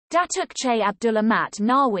Datuk Che Abdullah Mat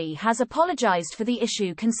Nawi has apologised for the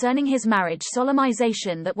issue concerning his marriage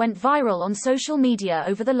solemnisation that went viral on social media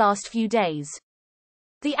over the last few days.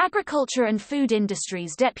 The Agriculture and Food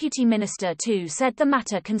Industries Deputy Minister too said the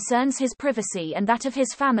matter concerns his privacy and that of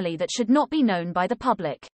his family that should not be known by the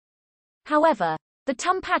public. However, the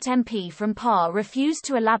Tumpat MP from PAR refused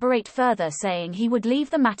to elaborate further, saying he would leave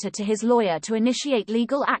the matter to his lawyer to initiate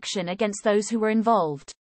legal action against those who were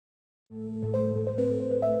involved.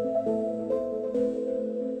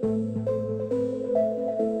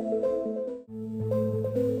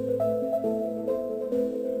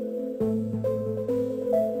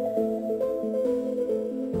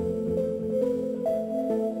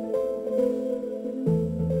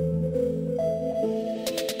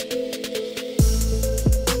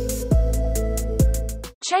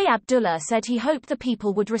 Che Abdullah said he hoped the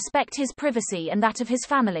people would respect his privacy and that of his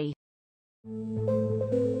family.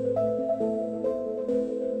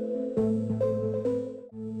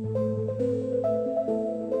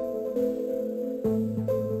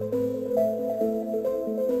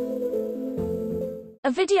 A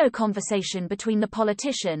video conversation between the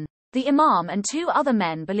politician, the imam and two other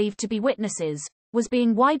men believed to be witnesses, was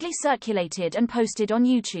being widely circulated and posted on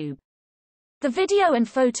YouTube. The video and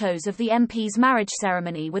photos of the MP's marriage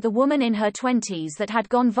ceremony with a woman in her 20s that had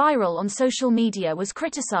gone viral on social media was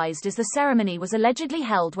criticised as the ceremony was allegedly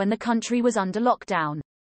held when the country was under lockdown.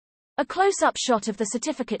 A close-up shot of the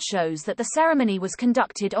certificate shows that the ceremony was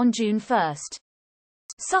conducted on June 1.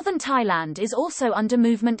 Southern Thailand is also under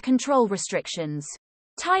movement control restrictions.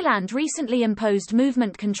 Thailand recently imposed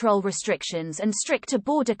movement control restrictions and stricter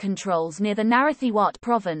border controls near the Narathiwat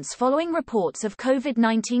province following reports of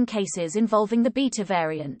COVID-19 cases involving the Beta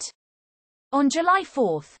variant. On July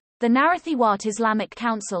 4, the Narathiwat Islamic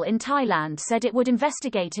Council in Thailand said it would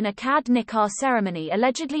investigate an Akad Nikah ceremony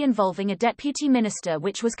allegedly involving a deputy minister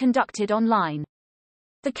which was conducted online.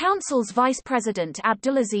 The council's vice president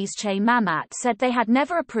Abdulaziz Che Mamat said they had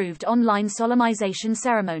never approved online solemnisation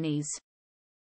ceremonies.